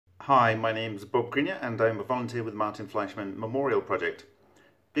Hi, my name's Bob Greenyer and I'm a volunteer with the Martin Fleischmann Memorial Project.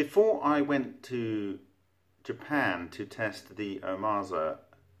 Before I went to Japan to test the OHMASA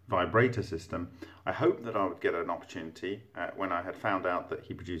vibrator system, I hoped that I would get an opportunity, when I had found out that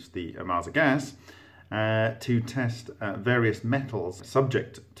he produced the OHMASA gas, to test various metals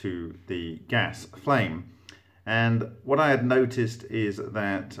subject to the gas flame. And what I had noticed is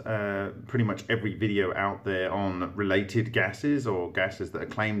that pretty much every video out there on related gases or gases that are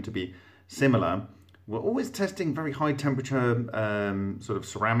claimed to be similar were always testing very high temperature sort of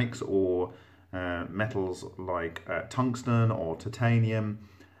ceramics or metals like tungsten or titanium.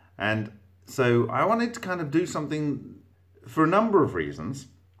 And so I wanted to kind of do something for a number of reasons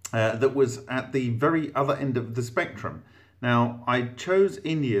that was at the very other end of the spectrum. Now, I chose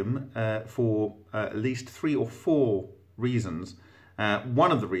indium for at least 3 or 4 reasons.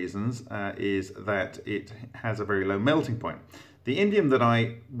 One of the reasons is that it has a very low melting point. The indium that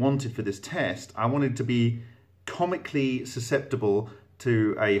I wanted for this test, I wanted to be comically susceptible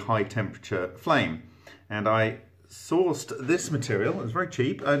to a high temperature flame. And I sourced this material. It was very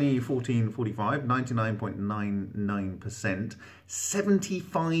cheap, only $14.45, 99.99%,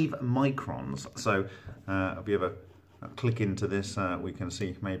 75 microns. So if you ever click into this, we can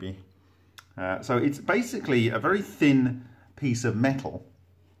see maybe. So it's basically a very thin piece of metal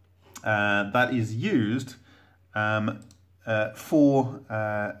that is used for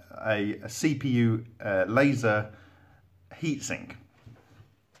a CPU laser heatsink.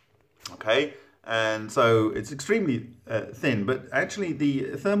 Okay, and so it's extremely thin, but actually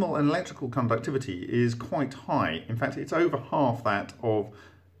the thermal and electrical conductivity is quite high. In fact, it's over half that of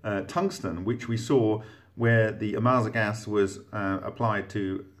tungsten, which we saw where the OHMASA gas was applied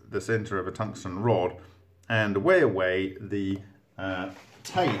to the center of a tungsten rod, and away the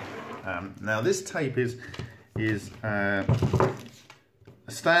tape. Now this tape is a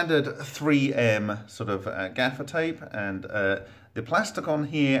standard 3M sort of gaffer tape, and the plastic on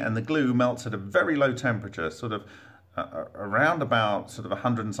here and the glue melts at a very low temperature, sort of around about sort of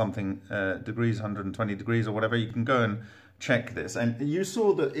 100 and something degrees, 120 degrees or whatever. You can go and check this, and you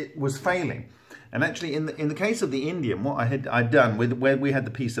saw that it was failing. And actually, in the case of the indium, what I'd done with where we had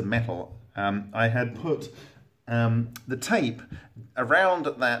the piece of metal, I had put the tape around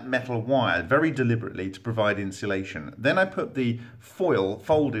that metal wire very deliberately to provide insulation. Then I put the foil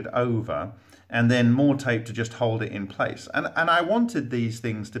folded over, and then more tape to just hold it in place. And I wanted these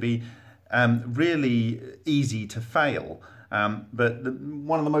things to be really easy to fail. But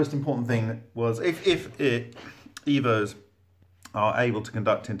one of the most important thing was if EVOs are able to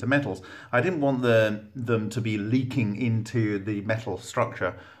conduct into metals, I didn't want them to be leaking into the metal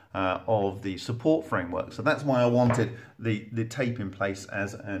structure of the support framework. So that's why I wanted the tape in place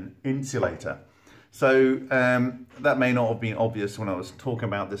as an insulator. So that may not have been obvious when I was talking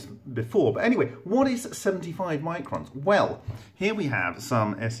about this before. But anyway, what is 75 microns? Well, here we have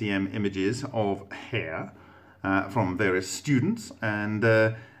some SEM images of hair from various students, and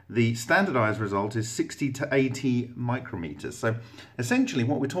the standardized result is 60 to 80 micrometers. So essentially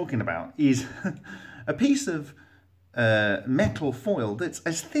what we're talking about is a piece of metal foil that's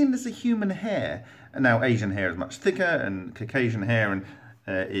as thin as a human hair. And now Asian hair is much thicker, and Caucasian hair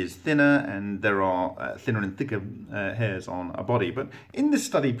is thinner, and there are thinner and thicker hairs on our body. But in this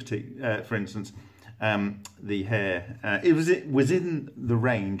study, for instance, the hair, it was within the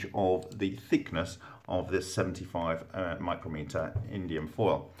range of the thickness of this 75 micrometer indium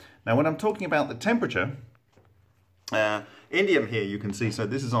foil. Now, when I'm talking about the temperature, indium here you can see, so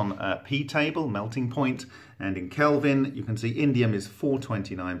this is on P table, melting point, and in Kelvin you can see indium is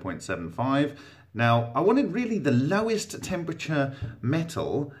 429.75. Now, I wanted really the lowest temperature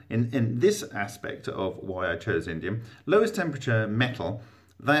metal in this aspect of why I chose indium, lowest temperature metal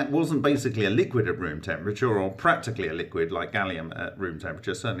that wasn't basically a liquid at room temperature, or practically a liquid like gallium at room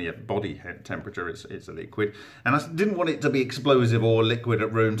temperature. Certainly at body temperature it's a liquid. And I didn't want it to be explosive or liquid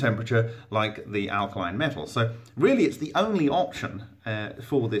at room temperature like the alkaline metal. So really it's the only option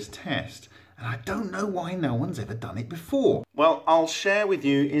for this test. And I don't know why no one's ever done it before. Well, I'll share with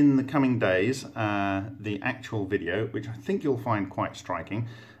you in the coming days the actual video, which I think you'll find quite striking.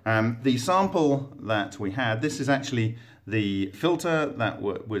 The sample that we had, this is actually the filter that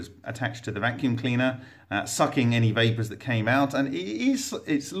was attached to the vacuum cleaner, sucking any vapors that came out, and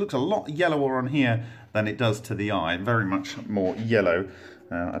it looks a lot yellower on here than it does to the eye, very much more yellow.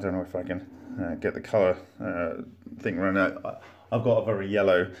 I don't know if I can get the color thing right now. I've got a very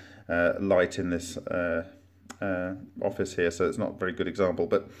yellow light in this office here, so it's not a very good example,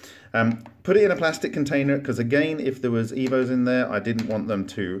 but put it in a plastic container, because again, if there was EVOs in there, I didn't want them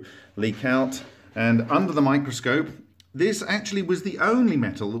to leak out. And under the microscope, this actually was the only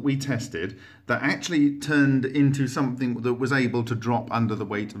metal that we tested that actually turned into something that was able to drop under the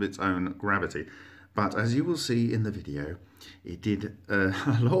weight of its own gravity. But as you will see in the video, it did a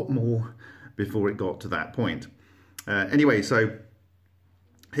lot more before it got to that point. Anyway, so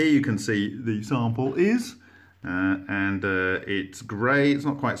here you can see the sample is, and it's grey. It's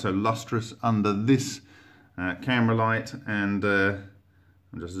not quite so lustrous under this camera light, and I'm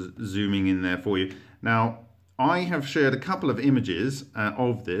just zooming in there for you. Now, I have shared a couple of images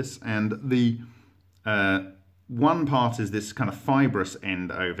of this, and the one part is this kind of fibrous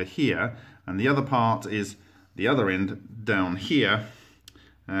end over here, and the other part is the other end down here,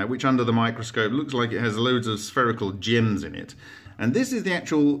 which under the microscope looks like it has loads of spherical gems in it. And this is the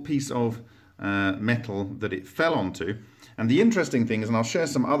actual piece of metal that it fell onto. And the interesting thing is, and I'll share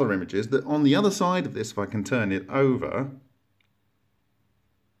some other images, that on the other side of this, if I can turn it over,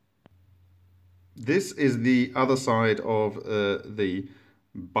 this is the other side of the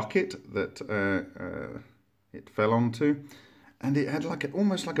bucket that it fell onto, and it had like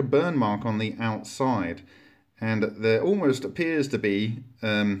almost like a burn mark on the outside, and there almost appears to be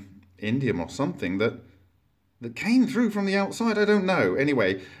indium or something that came through from the outside. I don't know.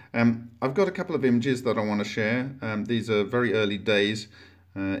 Anyway, I've got a couple of images that I want to share. These are very early days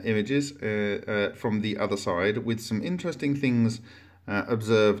images from the other side with some interesting things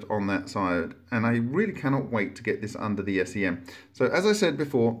observed on that side, and I really cannot wait to get this under the SEM. So as I said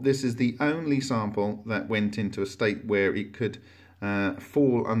before, this is the only sample that went into a state where it could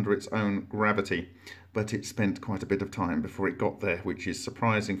fall under its own gravity, but it spent quite a bit of time before it got there, which is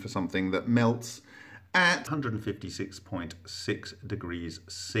surprising for something that melts at 156.6 degrees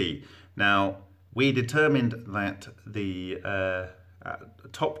C. Now, we determined that the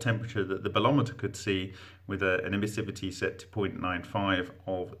top temperature that the bolometer could see with an emissivity set to 0.95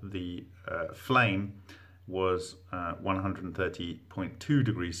 of the flame was 130.2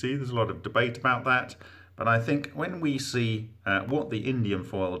 degrees C. There's a lot of debate about that, but I think when we see what the indium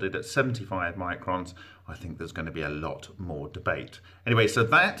foil did at 75 microns, I think there's going to be a lot more debate. Anyway, so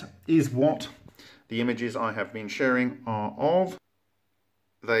that is what the images I have been sharing are of.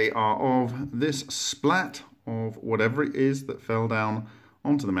 They are of this splat of whatever it is that fell down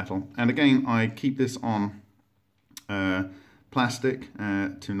onto the metal. And again, I keep this on plastic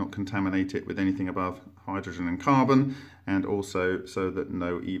to not contaminate it with anything above hydrogen and carbon, and also so that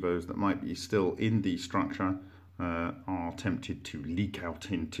no EVOs that might be still in the structure are tempted to leak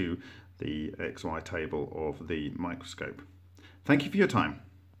out into the XY table of the microscope. Thank you for your time.